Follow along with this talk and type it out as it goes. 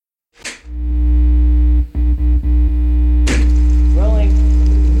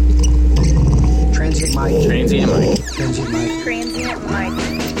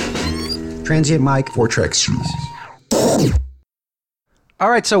Transient Mic 4-track series. All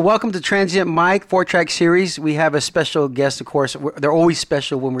right, so welcome to Transient Mic 4-track series. We have a special guest, of course. They're always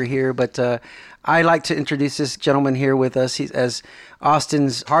special when we're here, but I like to introduce this gentleman here with us. He's as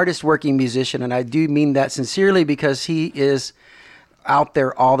Austin's hardest working musician, and I do mean that sincerely because he is out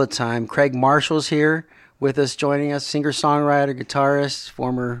there all the time. Craig Marshall's here with us, joining us, singer-songwriter, guitarist,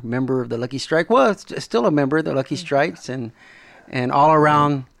 former member of the Lucky Strike. Well, still a member of the Lucky Strikes, and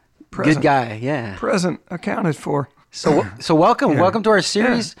all-around good guy. Yeah, present, accounted for. So welcome, welcome to our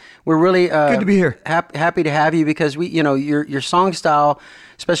series. Yeah. We're really good to be here. Happy to have you because your song style,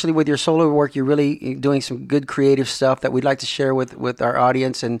 especially with your solo work, you're really doing some good creative stuff that we'd like to share with our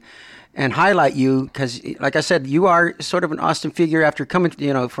audience and highlight you because, like I said, you are sort of an Austin figure after coming,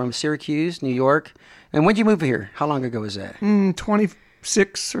 from Syracuse, New York. And when did you move here? How long ago was that?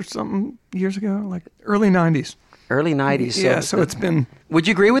 26 or something years ago, like early 90s. Early 90s. So it's been... Would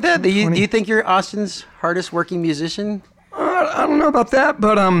you agree with that? Do you think you're Austin's hardest working musician? I don't know about that,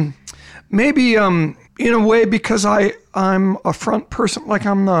 but maybe in a way because I'm a front person, like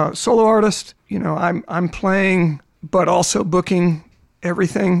I'm the solo artist. I'm playing, but also booking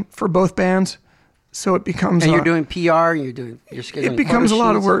everything for both bands. So it becomes... And you're doing PR, you're scheduling... It becomes a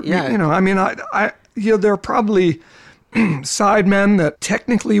lot of work. Yeah. There are probably side men that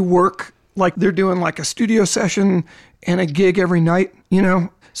technically work like they're doing like a studio session and a gig every night,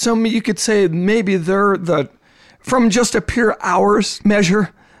 So you could say maybe they're from just a pure hours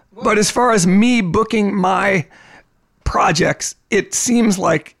measure. But as far as me booking my projects, it seems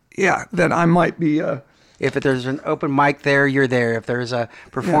like, that I might be... If there's an open mic there, you're there. If there's a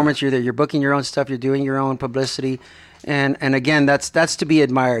performance, you're there. You're booking your own stuff. You're doing your own publicity. And again, that's to be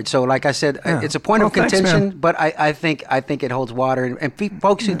admired. So, like I said, it's a point of contention, thanks, but I think it holds water. And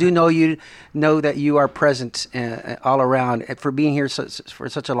folks who do know you know that you are present all around for being here for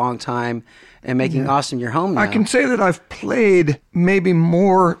such a long time and making Austin your home now. I can say that I've played maybe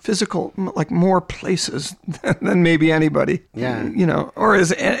more physical, like more places than maybe anybody. Yeah. Or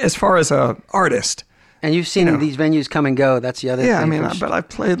as far as a artist. And you've seen these venues come and go. That's the other thing. But I've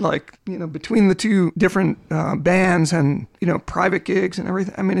played between the two different bands and, private gigs and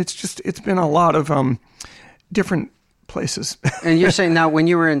everything. It's been a lot of different places. And you're saying now when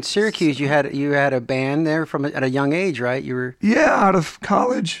you were in Syracuse, you had a band there at a young age, right? You were... Yeah, out of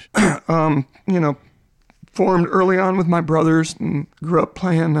college, formed early on with my brothers and grew up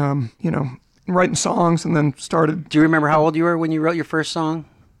playing, writing songs and then started... Do you remember how old you were when you wrote your first song?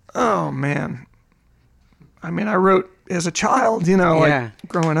 Oh, man. I wrote as a child,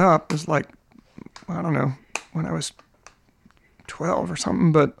 growing up. It was like, I don't know, when I was 12 or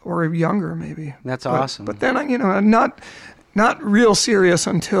something, or younger maybe. That's awesome. But then, not real serious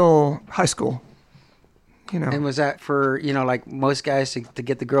until high school. And was that for, like most guys to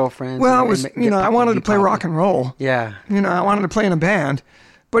get the girlfriends? Well, it was, I wanted to play rock and roll. Yeah. I wanted to play in a band,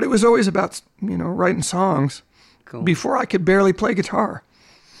 but it was always about, writing songs before I could barely play guitar.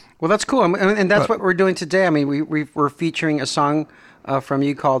 Well, that's cool, and that's what we're doing today. We're featuring a song from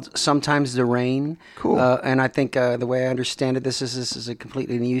you called "Sometimes the Rain." Cool. And I think the way I understand it, this is a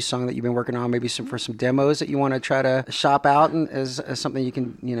completely new song that you've been working on. Maybe for some demos that you want to try to shop out and as something you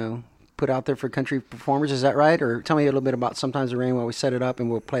can put out there for country performers. Is that right? Or tell me a little bit about "Sometimes the Rain" while we set it up,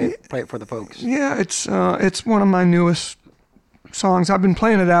 and we'll play it for the folks. Yeah, it's one of my newest songs. I've been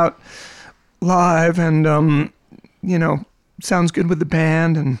playing it out live, and sounds good with the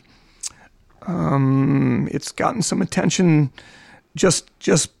band and. It's gotten some attention just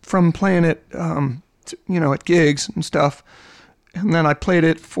from playing it, at gigs and stuff. And then I played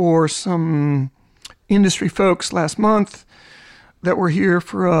it for some industry folks last month that were here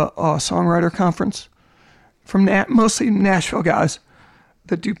for a songwriter conference from mostly Nashville guys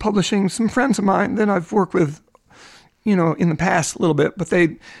that do publishing. Some friends of mine that I've worked with, in the past a little bit, but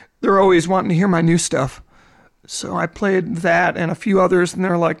they're always wanting to hear my new stuff. So I played that and a few others, and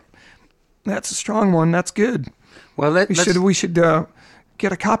they're like, "That's a strong one. That's good. Well, we should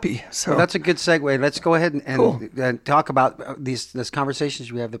get a copy." So that's a good segue. Let's go ahead and cool. Talk about these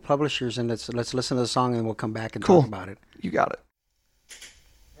conversations we have, the publishers, and let's listen to the song, and we'll come back and cool. talk about it. You got it.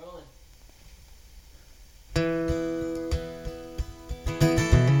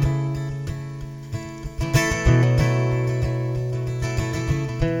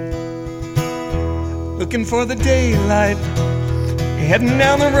 Looking for the daylight. Heading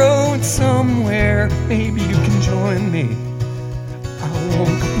down the road somewhere, maybe you can join me. I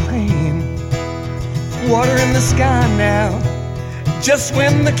won't complain. Water in the sky now, just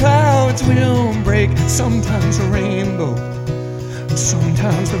when the clouds will break. Sometimes a rainbow,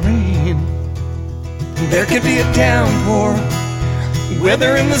 sometimes the rain. There could be a downpour,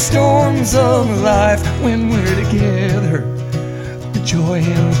 weathering the storms of life when we're together, the joy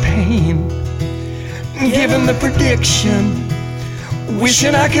and the pain, given the prediction,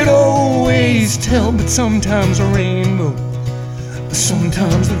 wishing I could always tell, but sometimes a rainbow,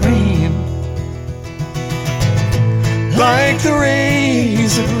 sometimes the rain, like the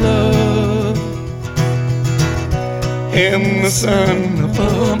rays of love and the sun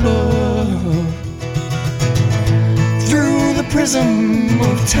above, through the prism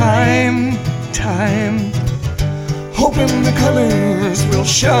of time, hoping the colors will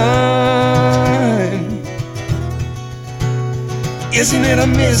shine. Isn't it a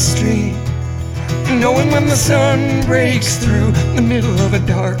mystery, knowing when the sun breaks through the middle of a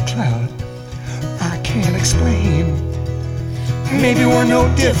dark cloud? I can't explain. Maybe we're no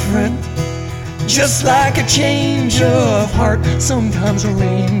different, just like a change of heart. Sometimes a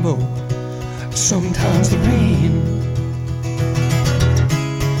rainbow, sometimes the rain.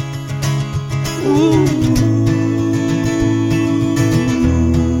 Ooh.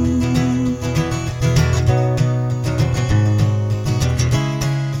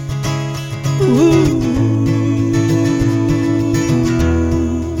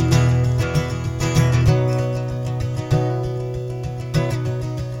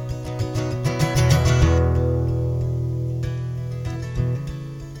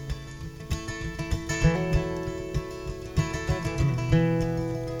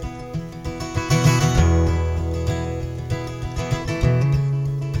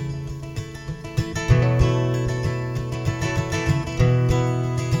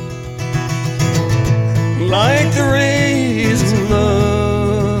 Like the rays of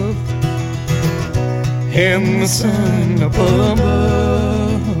love and the sun above,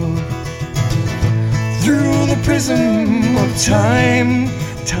 through the prism of time,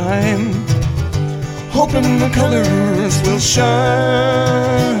 hoping the colors will shine.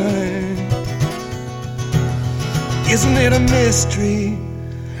 Isn't it a mystery,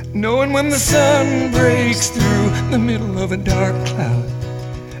 knowing when the sun breaks through the middle of a dark cloud?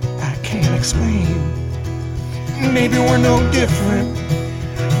 I can't explain. Maybe we're no different,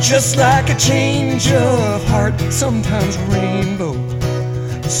 just like a change of heart. Sometimes a rainbow,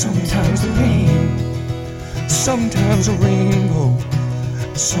 sometimes the rain, sometimes a rainbow,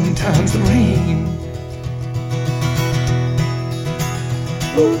 sometimes the rain.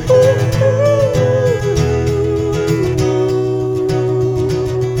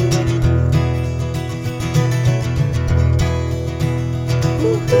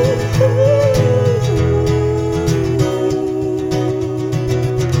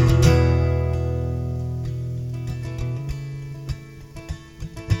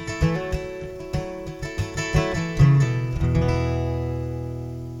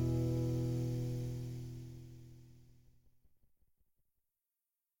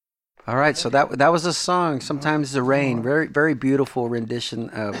 All right, so that was a song, Sometimes the Rain. Very, very beautiful rendition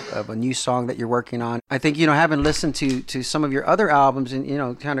of a new song that you're working on. I think, having listened to some of your other albums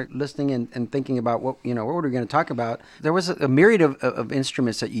and, kind of listening and thinking about what we're going to talk about, there was a myriad of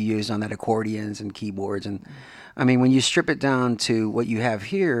instruments that you used on that, accordions and keyboards. And I mean, when you strip it down to what you have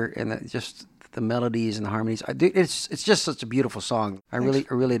here and just the melodies and the harmonies, it's just such a beautiful song. I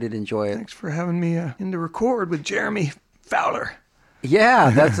really did enjoy it. Thanks for having me in to record with Jeremy Fowler. Yeah,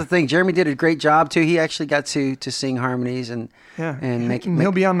 that's the thing. Jeremy did a great job too. He actually got to sing harmonies and make.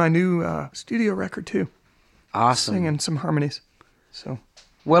 He'll be on my new studio record too. Awesome, singing some harmonies. So,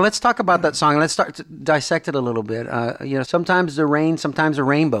 well, let's talk about that song. Let's start to dissect it a little bit. Sometimes the rain, sometimes a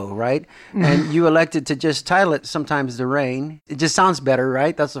rainbow, right? And you elected to just title it "Sometimes the Rain." It just sounds better,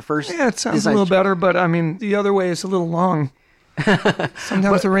 right? That's the first. Yeah, it sounds a little better, but I mean, the other way is a little long.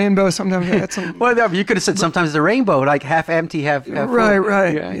 Sometimes the rainbow, sometimes it's a... Well, you could have said sometimes the rainbow, like half empty, half full.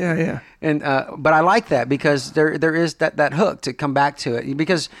 Right. Yeah. And but I like that because there is that hook to come back to it,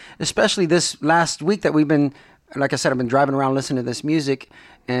 because especially this last week that we've been, like I said, I've been driving around listening to this music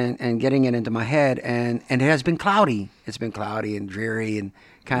and getting it into my head, and it has been cloudy. It's been cloudy and dreary and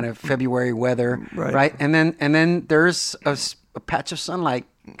kind of February weather, right? And then there's a patch of sunlight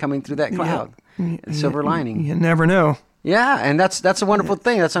coming through that cloud, silver lining. You never know. Yeah, and that's a wonderful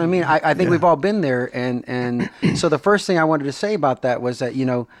thing. That's what I mean. I think we've all been there, and so the first thing I wanted to say about that was that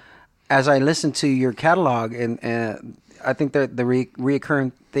as I listened to your catalog, and I think that the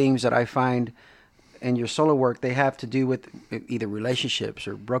reoccurring themes that I find in your solo work, they have to do with either relationships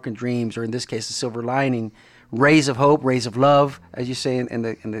or broken dreams, or in this case, the silver lining, rays of hope, rays of love, as you say in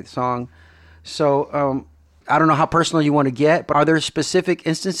the song. So I don't know how personal you want to get, but are there specific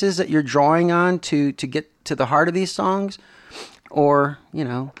instances that you're drawing on to get to the heart of these songs, or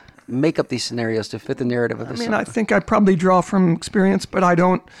make up these scenarios to fit the narrative of the song? I think I probably draw from experience, but I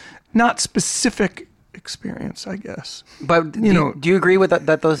don't, not specific experience, I guess. But do you agree with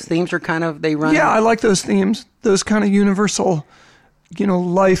that those themes are kind of, they run? Yeah, I like those themes, those kind of universal,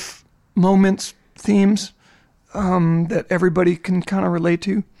 life moments, themes that everybody can kind of relate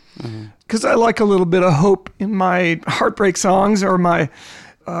to. Because I like a little bit of hope in my heartbreak songs or my,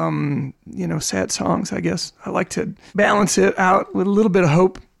 sad songs, I guess. I like to balance it out with a little bit of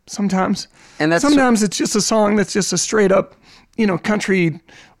hope sometimes. And sometimes it's just a song that's just a straight up, country,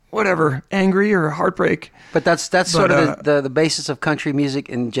 whatever, angry or heartbreak. But that's sort of the basis of country music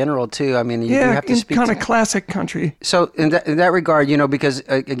in general too. I mean, you have to speak kind of classic country. So in that regard, because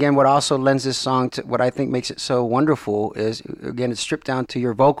again, what also lends this song to what I think makes it so wonderful is, again, it's stripped down to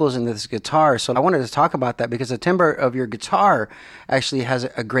your vocals and this guitar. So I wanted to talk about that because the timbre of your guitar actually has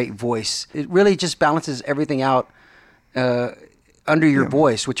a great voice. It really just balances everything out under your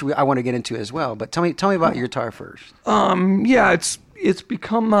voice, which I want to get into as well. But tell me about your guitar first. It's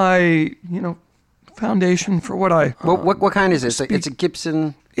become my foundation for what I. What kind is it? It's a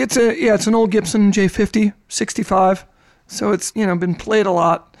Gibson. It's an old Gibson J50 65. So it's been played a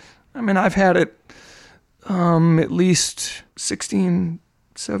lot. I mean, I've had it at least 16,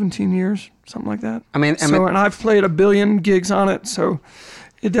 17 years, something like that. And I've played a billion gigs on it, so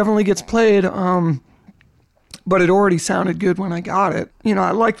it definitely gets played. But it already sounded good when I got it.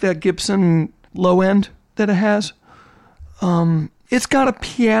 I like that Gibson low end that it has. It's got a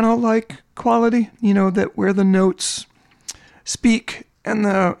piano-like quality, that where the notes speak and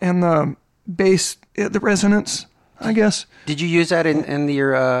the bass, the resonance, I guess. Did you use that in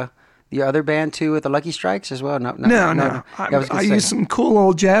your other band too with the Lucky Strikes as well? No. I used some cool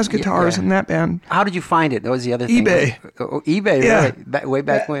old jazz guitars in that band. How did you find it? That was the other thing. eBay. eBay, yeah. Really? Way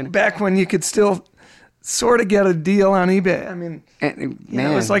back when? Back when you could still sort of get a deal on eBay. I mean,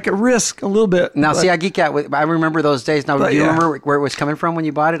 it was like a risk a little bit. Now, see, I geek out with. I remember those days. Now, do you remember where it was coming from when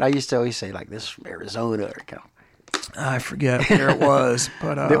you bought it? I used to always say like this from Arizona or I forget where it was,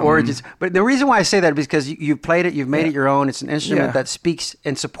 but the origins. But the reason why I say that is because you've played it, you've made it your own. It's an instrument that speaks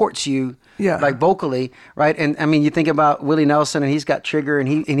and supports you, like vocally, right? And I mean, you think about Willie Nelson, and he's got Trigger, and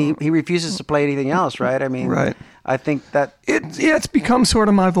he refuses to play anything else, right? I mean, right. I think that it's become sort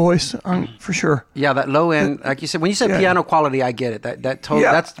of my voice, for sure. Yeah, that low end, like you said, when you said piano quality, I get it.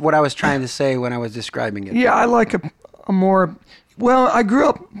 That's what I was trying to say when I was describing it. Yeah, I like a more. Well, I grew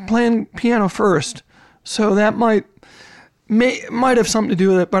up playing piano first, so that might have something to do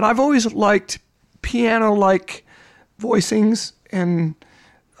with it. But I've always liked piano-like voicings and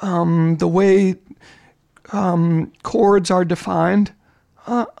the way chords are defined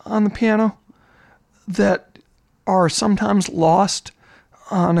on the piano that are sometimes lost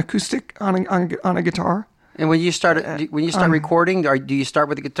on acoustic on a guitar. And when you start recording, or do you start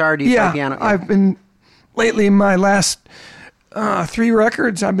with the guitar? Or do you play piano? Yeah, I've been lately. My last 3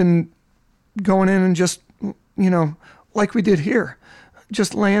 records, I've been going in and just like we did here,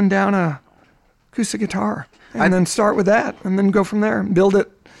 just laying down a acoustic guitar and then start with that and then go from there and build it.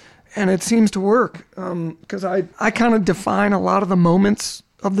 And it seems to work because I kind of define a lot of the moments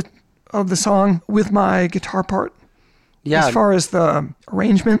of the song with my guitar part. Yeah. As far as the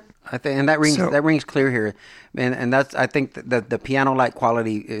arrangement. I think, and that rings clear here, and that's, I think that the piano-like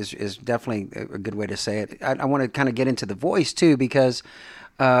quality is definitely a good way to say it. I want to kind of get into the voice too, because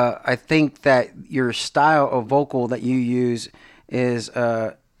I think that your style of vocal that you use is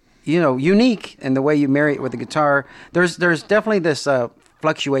unique in the way you marry it with the guitar. There's definitely this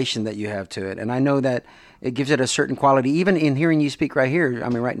fluctuation that you have to it, and I know that it gives it a certain quality. Even in hearing you speak right here, I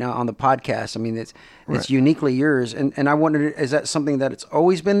mean, right now on the podcast, I mean, it's uniquely yours. And I wondered, is that something that it's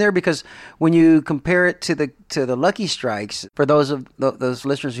always been there? Because when you compare it to the Lucky Strikes, for those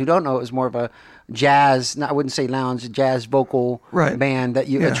listeners who don't know, it was more of a jazz, I wouldn't say lounge, jazz vocal band that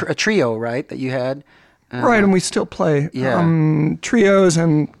you a trio, right? That you had. Right, and we still play trios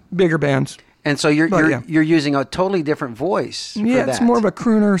and bigger bands. And so you're using a totally different voice. Yeah, it's more of a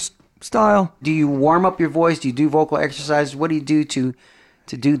crooner style. Do you warm up your voice? Do you do vocal exercises? What do you do to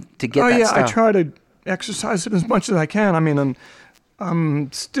get that stuff? I try to exercise it as much as I can. I mean,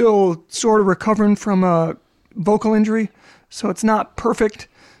 I'm still sort of recovering from a vocal injury, so it's not perfect.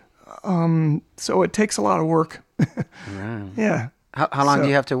 So it takes a lot of work. Right. Yeah. How long do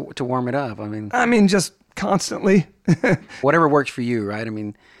you have to warm it up? I mean, just constantly. Whatever works for you, right? I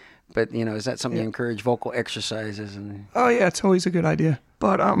mean, but is that something you encourage, vocal exercises? Oh yeah, it's always a good idea.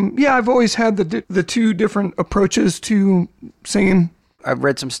 But I've always had the 2 different approaches to singing. I've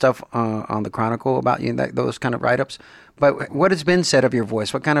read some stuff on the Chronicle about you, those kind of write-ups. But what has been said of your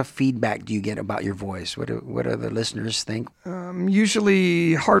voice? What kind of feedback do you get about your voice? What do the listeners think?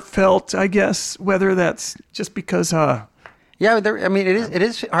 Usually heartfelt, I guess, whether that's just because... Yeah, it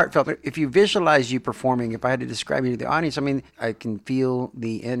is heartfelt. But if you visualize you performing, if I had to describe you to the audience, I mean, I can feel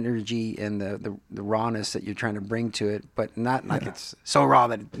the energy and the rawness that you're trying to bring to it, but not like it's so raw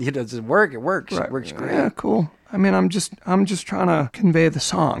that it doesn't work. It works. Right. It works great. Yeah, cool. I mean, I'm just trying to convey the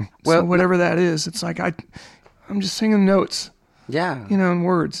song. Well, so whatever that is, it's like I'm just singing notes. Yeah. And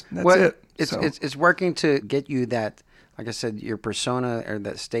words. That's it. It's working to get you that, like I said, your persona or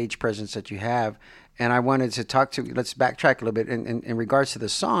that stage presence that you have. And I wanted to let's backtrack a little bit in regards to the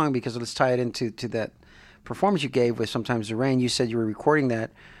song, because let's tie it into that performance you gave with Sometimes the Rain. You said you were recording that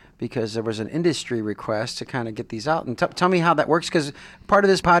because there was an industry request to kind of get these out. And tell me how that works, because part of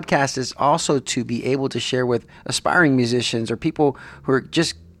this podcast is also to be able to share with aspiring musicians or people who are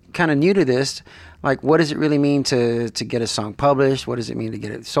just kind of new to this, like, what does it really mean to get a song published? What does it mean to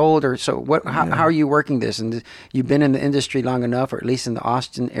get it sold? Or so how are you working this? And you've been in the industry long enough, or at least in the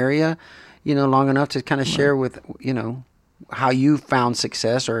Austin area, long enough to kind of share with, how you found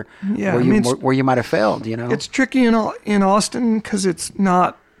success, or where you might have failed, It's tricky in Austin because it's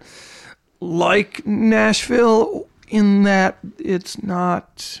not like Nashville in that it's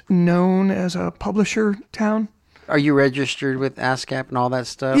not known as a publisher town. Are you registered with ASCAP and all that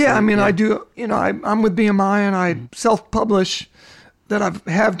stuff? Yeah, I do. I'm with BMI, and I self-publish that I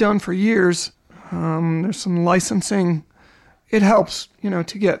have done for years. There's some licensing. It helps, to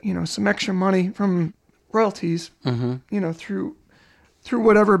get, some extra money from royalties, through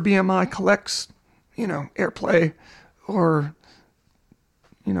whatever BMI collects, airplay or,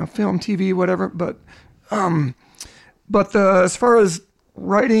 film, TV, whatever. But as far as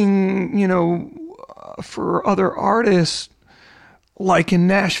writing, for other artists, like in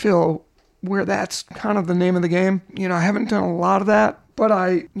Nashville, where that's kind of the name of the game, I haven't done a lot of that, but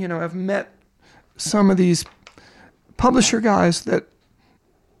I, have met some of these publisher guys that,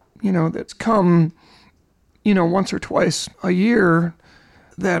 that's come, once or twice a year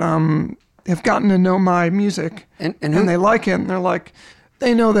that have gotten to know my music and they like it, and they're like,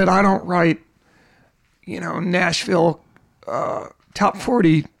 they know that I don't write, Nashville top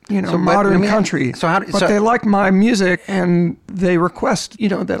 40, modern country. But they like my music, and they request,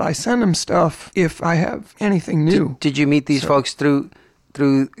 that I send them stuff if I have anything new. Did you meet these folks through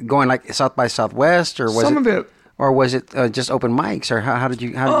going like South by Southwest, or was some of it? Or was it just open mics, or how did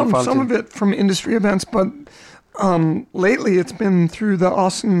you follow? Some of it from industry events, but lately it's been through the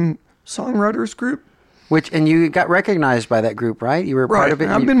Austin Songwriters Group. And you got recognized by that group, right? You were part of it.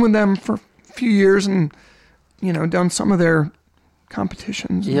 I've been with them for a few years, and done some of their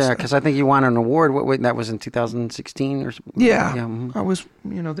competitions. Yeah, because I think you won an award. That was in 2016 or something. Yeah. I was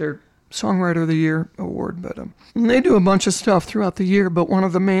their Songwriter of the Year award, but they do a bunch of stuff throughout the year. But one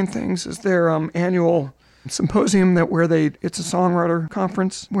of the main things is their annual symposium it's a songwriter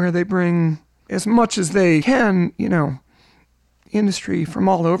conference where they bring as much as they can, industry from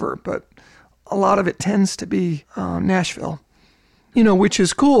all over, but a lot of it tends to be Nashville, which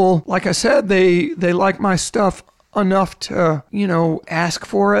is cool. Like I said, they like my stuff enough to, ask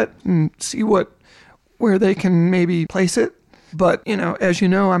for it and see where they can maybe place it. But, as you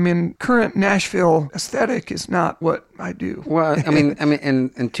know, current Nashville aesthetic is not what I do. Well,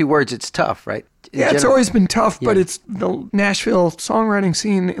 in 2 words, it's tough, right? It's always been tough, but it's the Nashville songwriting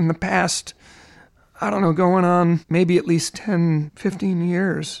scene in the past, I don't know, going on maybe at least 10, 15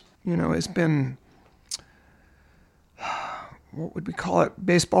 years, has been, what would we call it?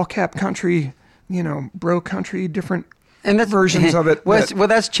 Baseball cap country, bro country, different versions of it.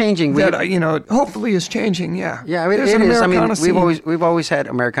 That's changing. Hopefully is changing. Yeah. Yeah, it is. We've always had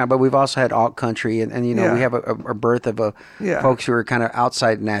Americana, but we've also had alt country, and we have a birth of folks who are kind of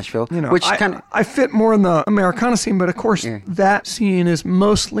outside Nashville. I fit more in the Americana scene, but of course that scene is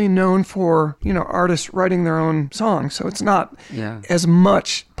mostly known for artists writing their own songs, so it's not as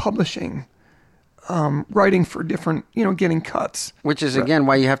much publishing. Writing for different, getting cuts. Which is, again,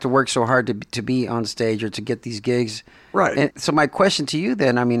 why you have to work so hard to be on stage or to get these gigs. Right. And so my question to you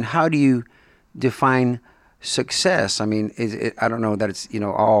then, how do you define success? I don't know that it's,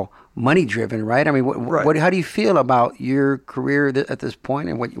 all money driven, right? How do you feel about your career at this point,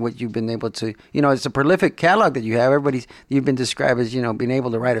 and what you've been able to, it's a prolific catalog that you have. You've been described as, being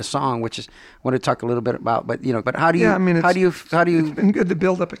able to write a song, which is, I want to talk a little bit about, but how do you, it's been good to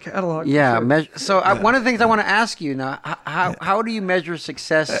build up a catalog. Yeah. Sure. One of the things I want to ask you now, how do you measure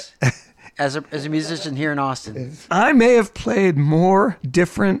success as a musician here in Austin? I may have played more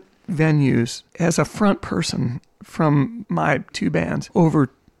different venues as a front person from my two bands over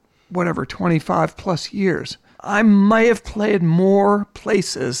 25 plus years. I might have played more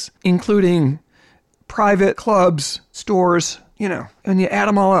places, including private clubs, stores, and you add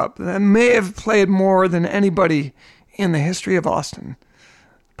them all up. I may have played more than anybody in the history of Austin.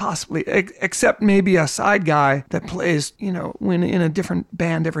 Possibly, except maybe a side guy that plays, when in a different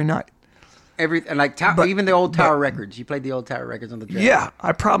band every night. Even the old Tower Records. You played the old Tower Records on the track. Yeah,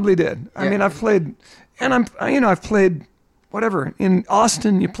 I probably did. I mean, I've played, and I've played whatever in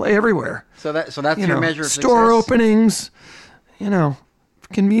Austin. You play everywhere. So that's your measure of store success? Openings,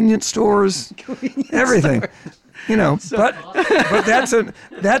 convenience stores, everything. But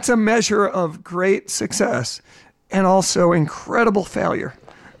that's a measure of great success, and also incredible failure.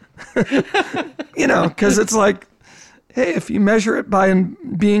 Because it's like, hey, if you measure it by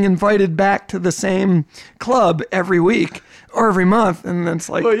being invited back to the same club every week or every month, and then it's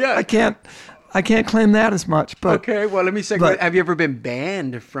like, I can't claim that as much. But okay, well, let me say, have you ever been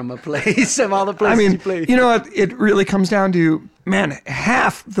banned from a place of all the places you played? It really comes down to, man,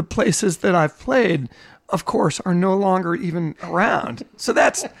 half the places that I've played, of course, are no longer even around. So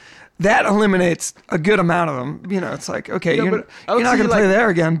that eliminates a good amount of them. It's like, okay, you're not going to play there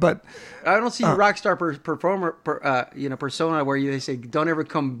again, but I don't see rock star performer, persona where they say don't ever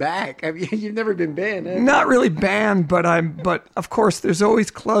come back. You've never been banned. Not really banned, but of course, there's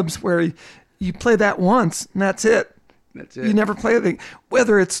always clubs where you play that once and that's it. That's it. You never play anything,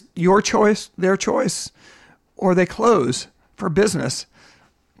 whether it's your choice, their choice, or they close for business.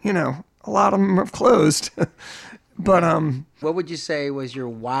 A lot of them have closed. But what would you say was your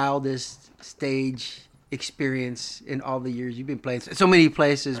wildest stage experience in all the years you've been playing so many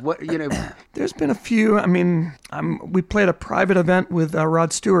places? There's been a few. I mean, we played a private event with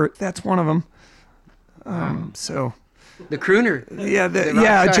Rod Stewart. That's one of them. So the crooner,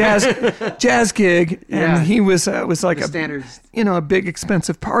 a jazz gig, and he was like the standards, a big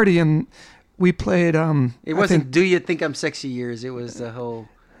expensive party, and we played. It wasn't "Do You Think I'm Sexy" years. It was the whole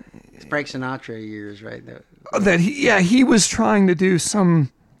Frank Sinatra years, right? He was trying to do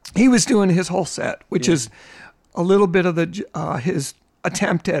he was doing his whole set, which is a little bit of his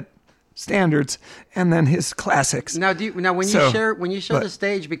attempt at standards and then his classics. Now, when you share the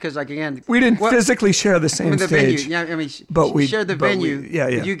stage, because again, we didn't physically share the same stage. Venue. Yeah, but we shared the venue.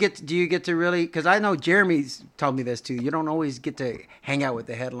 Do you get to really? Because I know Jeremy's told me this too. You don't always get to hang out with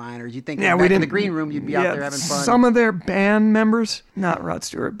the headliners. You think back in the green room, you'd be out there having fun. Some of their band members, not Rod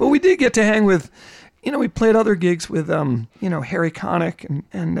Stewart, but we did get to hang with. We played other gigs with, Harry Connick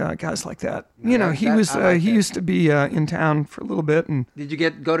and guys like that. He used to be in town for a little bit. And did you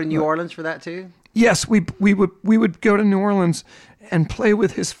go to New Orleans for that too? Yes, we would go to New Orleans and play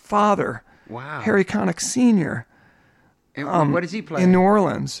with his father. Wow. Harry Connick Sr. And what does he play? In New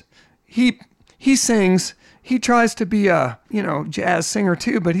Orleans. He sings. He tries to be a, jazz singer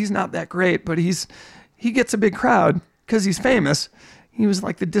too, but he's not that great. But he gets a big crowd because he's famous. He was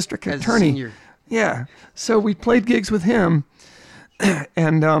like the district attorney. Senior. Yeah, so we played gigs with him,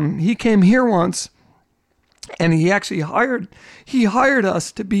 and he came here once, and he actually hired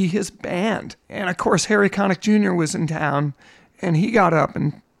us to be his band. And of course, Harry Connick Jr. was in town, and he got up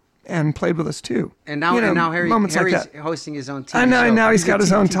and played with us too. And now Harry's like hosting his own TV show. I know, now he's got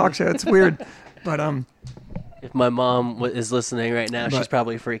his own talk show. It's weird, but If my mom is listening right now, she's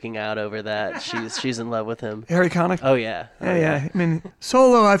probably freaking out over that. She's in love with him. Harry Connick? Oh, yeah. Yeah. I mean,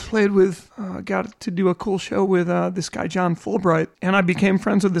 solo, I've played with, got to do a cool show with this guy, John Fulbright. And I became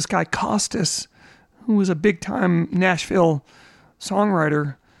friends with this guy, Costas, who was a big-time Nashville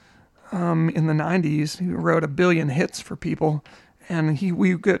songwriter in the 90s, who wrote 1 billion hits for people. And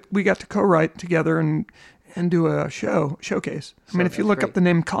we got to co-write together and do a showcase. I mean, if you look up the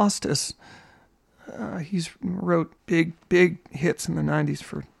name Costas... he's wrote big hits in the 90s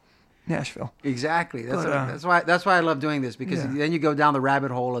for Nashville. Exactly. That's why I love doing this, because then you go down the rabbit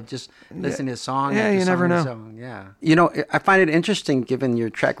hole of just listening to song. Yeah, you never know. Song. Yeah. I find it interesting, given your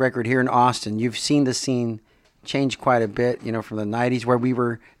track record here in Austin. You've seen the scene change quite a bit, from the 90s, where we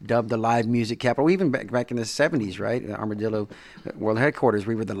were dubbed the live music capital, even back in the 70s, right? The Armadillo World Headquarters,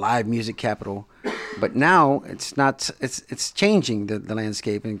 we were the live music capital. But now it's not. It's changing the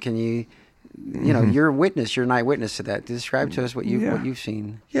landscape. And can you... you're an eyewitness to that. Describe to us what you've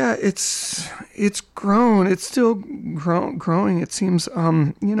seen. Yeah, it's grown. It's still growing. It seems.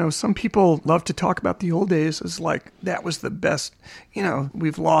 Some people love to talk about the old days as like that was the best.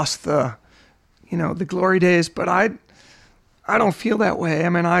 We've lost the glory days, but I don't feel that way. I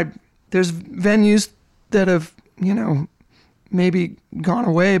mean, there's venues that have maybe gone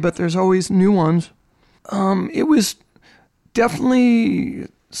away, but there's always new ones. It was definitely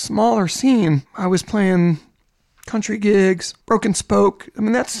smaller scene, I was playing country gigs, Broken Spoke. I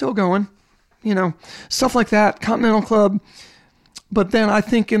mean, that's still going, stuff like that, Continental Club. But then I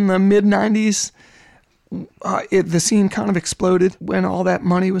think in the mid-'90s, the scene kind of exploded when all that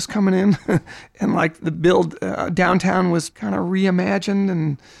money was coming in and like the build downtown was kind of reimagined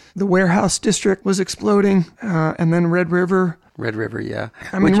and the warehouse district was exploding and then Red River, yeah.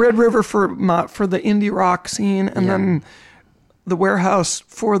 I mean Red River for the indie rock scene and then the warehouse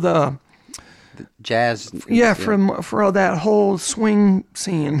for the jazz, for all that whole swing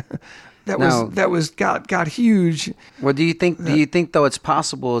scene. That got huge. Well, do you think though it's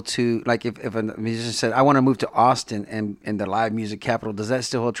possible to, like, if a musician said, I want to move to Austin and the live music capital, does that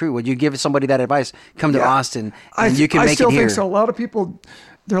still hold true? Would you give somebody that advice? Come to Austin and you can make it here. I still think so. A lot of people,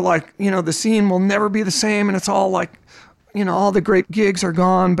 they're like, the scene will never be the same and it's all like, all the great gigs are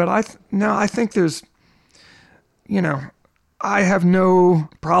gone. But I think there's, I have no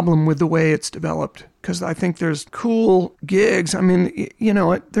problem with the way it's developed because I think there's cool gigs. I mean,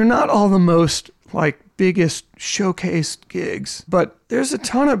 they're not all the most like biggest showcased gigs, but there's a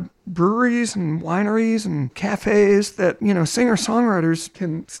ton of breweries and wineries and cafes that, singer-songwriters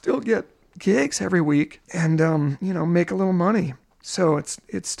can still get gigs every week and, make a little money. So it's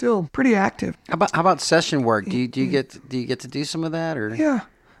still pretty active. How about session work? Do you get to do some of that or? Yeah.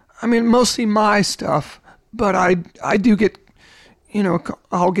 I mean, mostly my stuff, but I do get,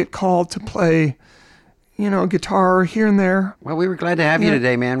 I'll get called to play, guitar here and there. Well, we were glad to have you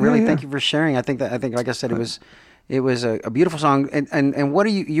today, man. Really, thank you for sharing. I think, like I said, it was a beautiful song. And what are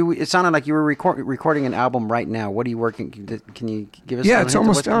you? It sounded like you were recording an album right now. What are you working? Can you give us? Yeah, it's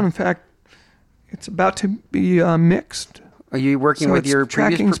almost done. In fact, it's about to be mixed. Are you working with your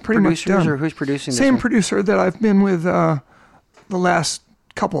previous producers, or who's producing? Same producer that I've been with the last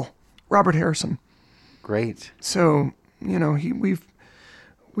couple, Robert Harrison. Great. So we've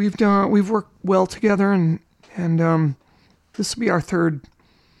worked well together, and this will be our third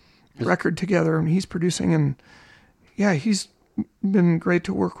record together, and he's producing, and he's been great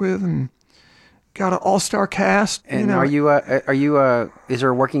to work with, and got an all-star cast. And are you is there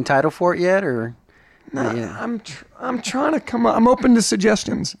a working title for it yet, or? No, I'm trying to come up. I'm open to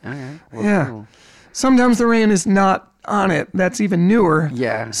suggestions. All right. Well, cool. Sometimes the Rain is not on it. That's even newer.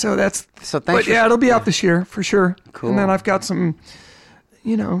 Yeah. So thanks. But it'll be out this year for sure. Cool. And then I've got some,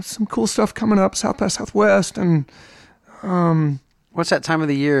 some cool stuff coming up, South by Southwest, and. What's that time of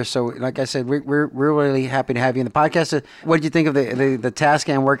the year? So, like I said, we're really happy to have you in the podcast. What did you think of the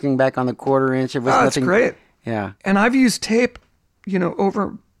Tascam working back on the quarter inch? It's great. Yeah. And I've used tape,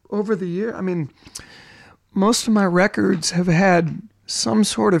 over the year. I mean, most of my records have had some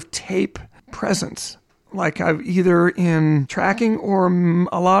sort of tape presence, like I've either in tracking or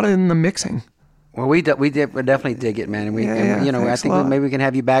a lot in the mixing. Well, we definitely dig it, man, and I think maybe we can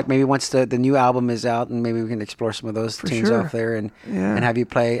have you back. Maybe once the new album is out, and maybe we can explore some of those tunes off there, and have you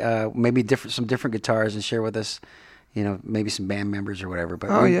play maybe some different guitars and share with us. Maybe some band members or whatever. But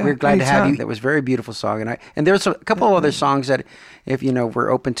we're glad to have you. That was a very beautiful song, and there's a couple of other songs that, if we're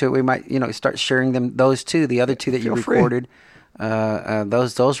open to it, we might start sharing them. Those two, the other two that you recorded,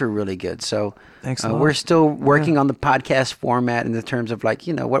 those were really good. So thanks a lot. We're still working on the podcast format in the terms of what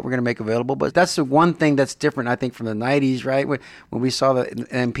we're going to make available. But that's the one thing that's different, I think, from the '90s, right? When we saw the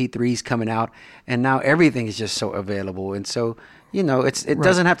MP3s coming out, and now everything is just so available, and so it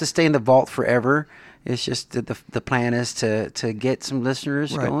doesn't have to stay in the vault forever. It's just that the plan is to get some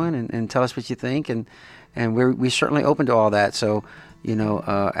listeners going and tell us what you think, and we're certainly open to all that. So,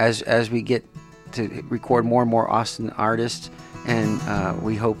 as we get to record more and more Austin artists, and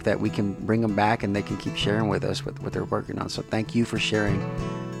we hope that we can bring them back and they can keep sharing with us what they're working on. So thank you for sharing,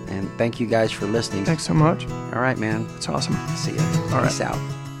 and thank you guys for listening. Thanks so much. All right, man. It's awesome. See ya. All Peace right. out.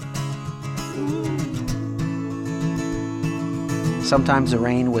 Sometimes the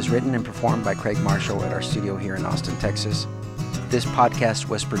Rain was written and performed by Craig Marshall at our studio here in Austin, Texas. This podcast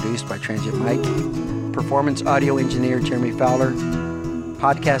was produced by Transient Mike, performance audio engineer Jeremy Fowler,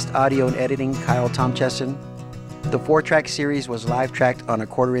 podcast audio and editing Kyle Tomcheson. The 4-track series was live-tracked on a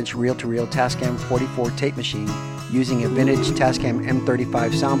quarter-inch reel-to-reel Tascam 44 tape machine using a vintage Tascam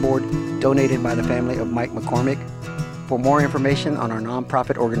M35 soundboard donated by the family of Mike McCormick. For more information on our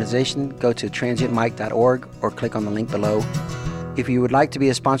nonprofit organization, go to transientmike.org or click on the link below. If you would like to be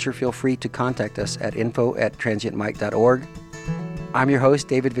a sponsor, feel free to contact us at info@transientmike.org. I'm your host,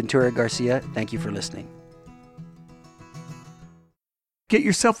 David Ventura Garcia. Thank you for listening. Get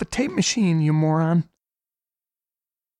yourself a tape machine, you moron.